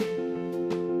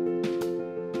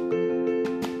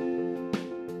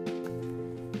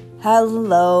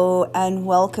Hello and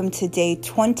welcome to day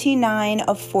 29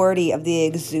 of 40 of the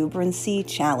Exuberancy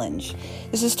Challenge.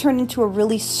 This has turned into a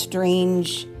really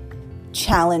strange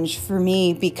challenge for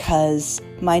me because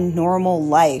my normal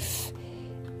life,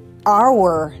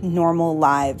 our normal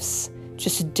lives,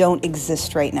 just don't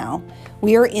exist right now.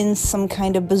 We are in some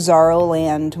kind of bizarro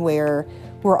land where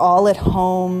we're all at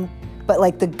home, but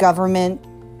like the government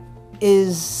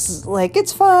is like,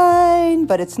 it's fine,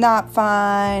 but it's not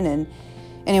fine. And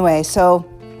anyway, so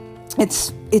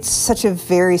it's such a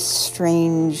very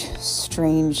strange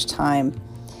time.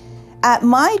 At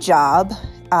my job,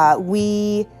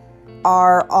 we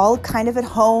are all kind of at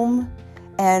home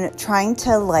and trying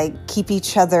to keep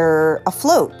each other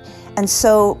afloat. And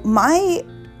so my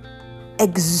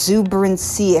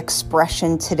exuberancy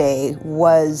expression today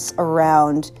was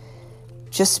around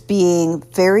just being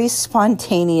very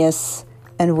spontaneous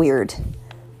and weird.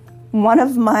 One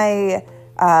of my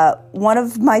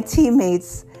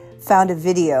teammates found a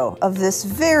video of this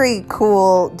very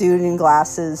cool dude in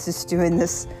glasses just doing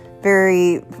this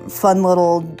very fun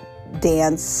little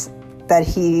dance that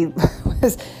he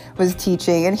was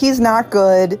teaching. And he's not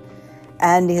good,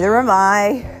 and neither am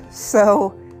I.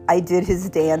 So I did his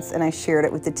dance and I shared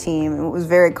it with the team. And what was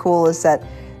very cool is that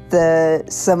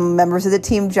some members of the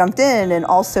team jumped in and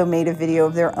also made a video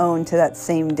of their own to that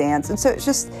same dance. And so it's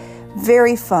just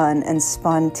very fun and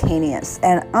spontaneous.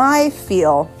 And I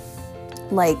feel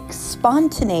like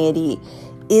spontaneity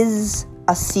is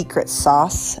a secret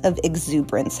sauce of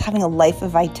exuberance, having a life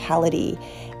of vitality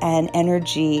and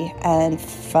energy and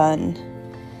fun.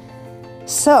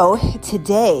 So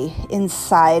today,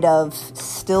 inside of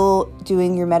still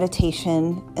doing your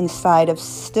meditation, inside of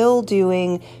still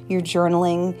doing your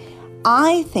journaling,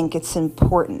 I think it's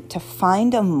important to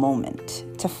find a moment,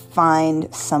 to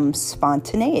find some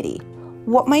spontaneity.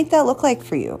 What might that look like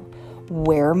for you?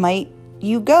 Where might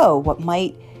you go? What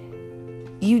might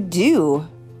you do?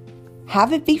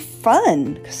 Have it be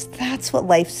fun, because that's what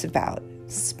life's about,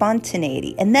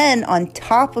 spontaneity. And then on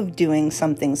top of doing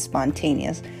something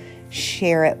spontaneous,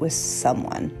 share it with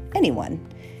someone, anyone.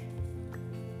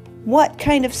 What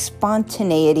kind of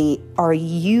spontaneity are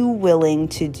you willing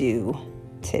to do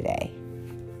today?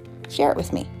 Share it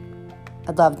with me.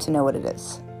 I'd love to know what it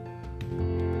is.